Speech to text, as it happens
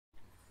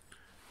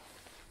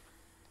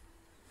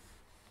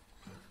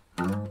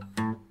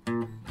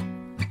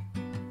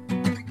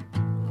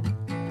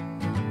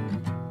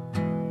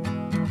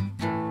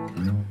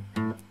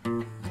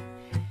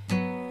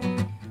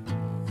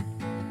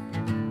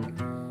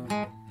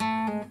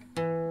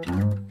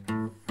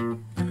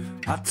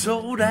I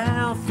told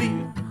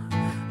Althea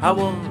I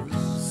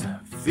was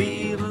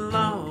feeling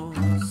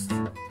lost,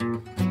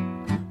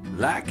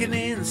 lacking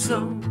in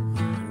some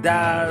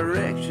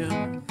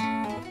direction.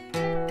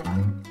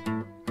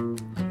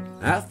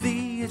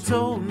 Althea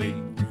told me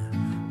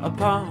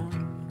upon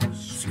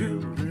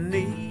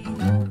scrutiny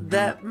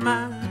that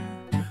my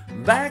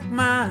back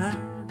might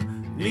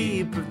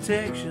need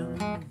protection.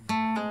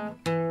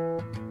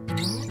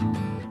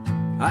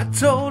 I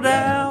told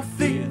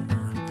Althea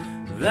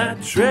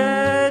that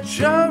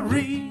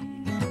treachery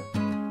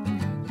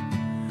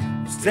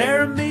was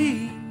tearing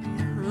me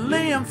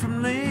limb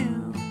from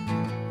limb.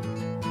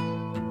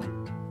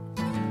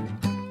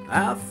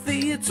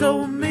 Althea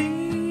told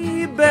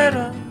me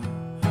better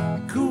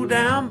cool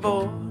down,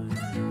 boy,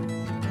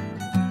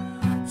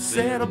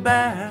 settle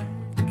back,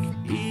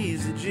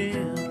 easy,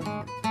 Jim.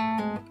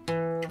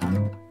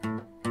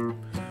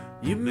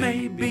 You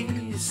may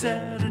be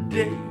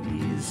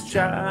Saturday's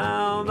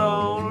child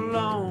all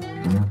alone,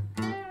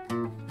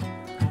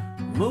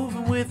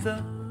 moving with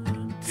a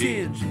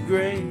tinge of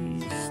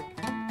grace.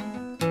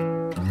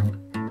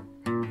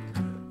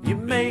 You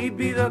may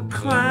be the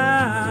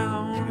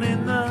clown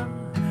in the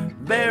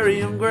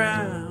burying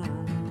ground,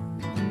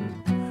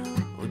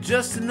 or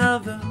just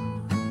another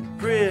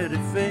pretty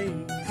face.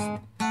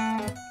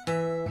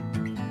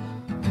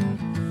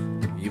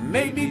 You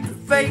may be the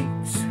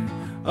fate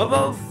of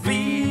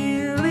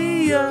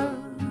Ophelia,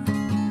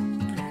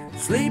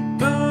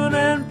 sleeping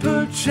and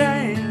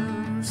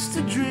perchance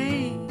to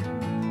dream,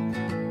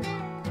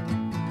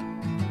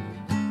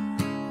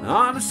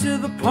 honest to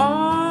the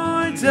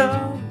point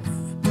of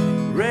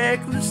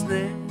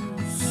recklessness,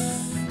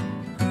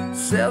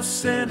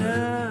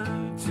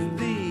 self-centered to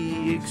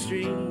the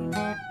extreme.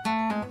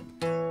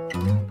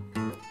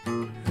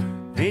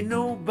 Ain't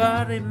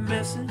nobody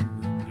messing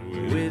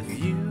with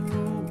you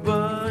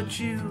but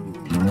you.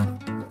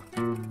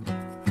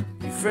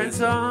 Your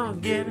friends are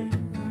getting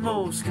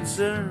most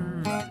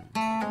concerned.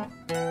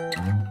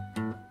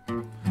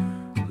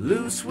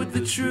 Loose with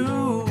the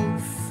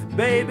truth,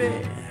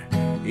 baby,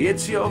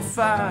 it's your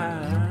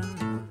fire.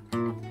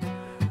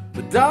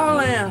 But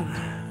darling,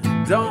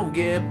 don't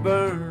get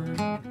burned.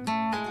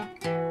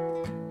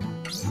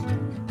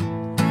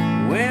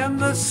 When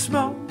the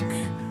smoke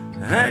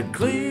had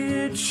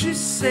cleared, she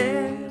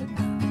said,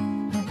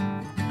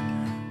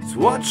 it's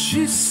what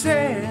she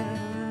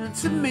said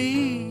to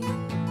me.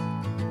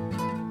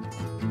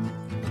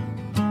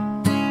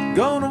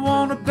 Gonna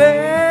want a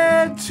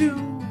bed to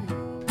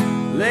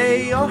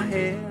lay your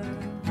head,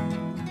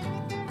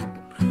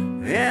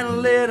 and a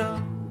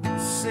little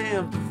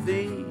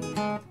sympathy.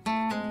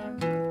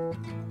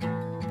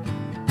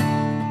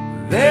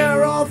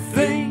 There are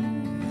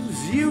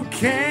things you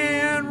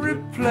can't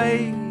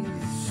replace,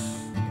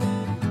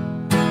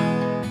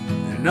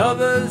 and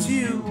others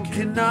you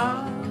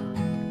cannot.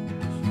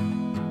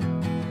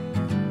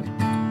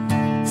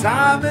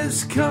 Time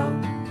has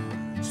come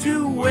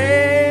to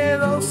weigh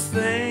those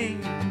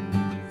things.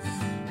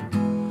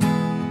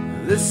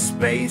 The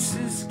space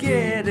is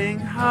getting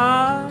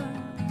hot.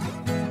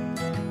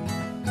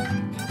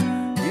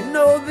 You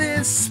know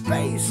this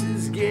space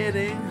is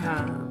getting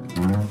hot.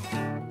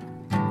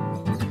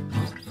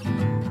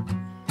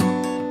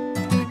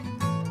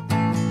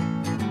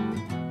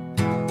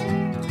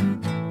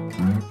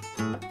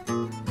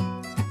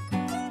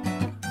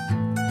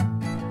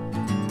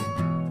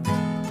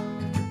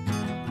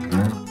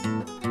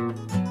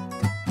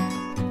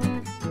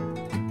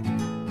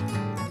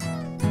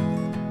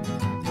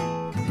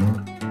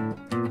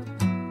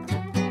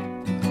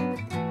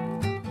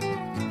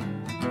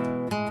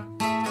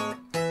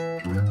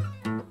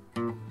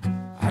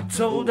 I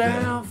told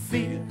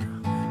Althea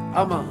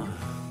I'm a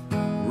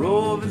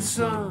roving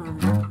son,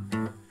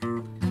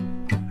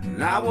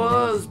 and I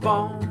was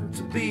born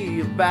to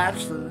be a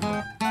bachelor.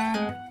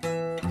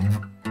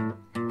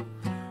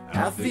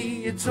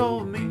 Althea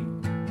told me,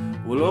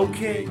 well,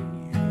 okay,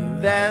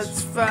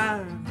 that's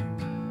fine.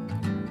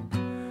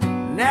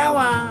 Now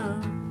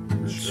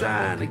I'm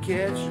trying to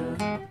catch her.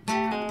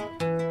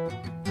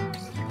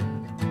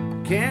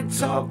 Can't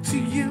talk to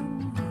you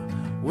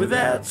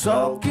without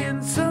talking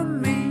to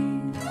me.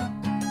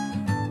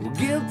 We're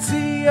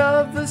guilty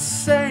of the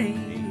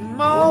same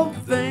old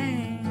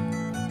thing,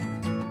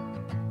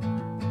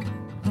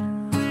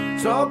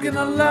 talking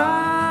a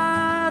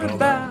lot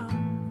about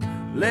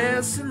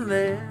less and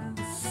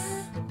less,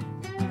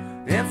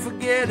 and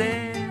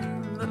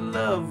forgetting the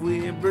love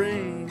we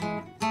bring.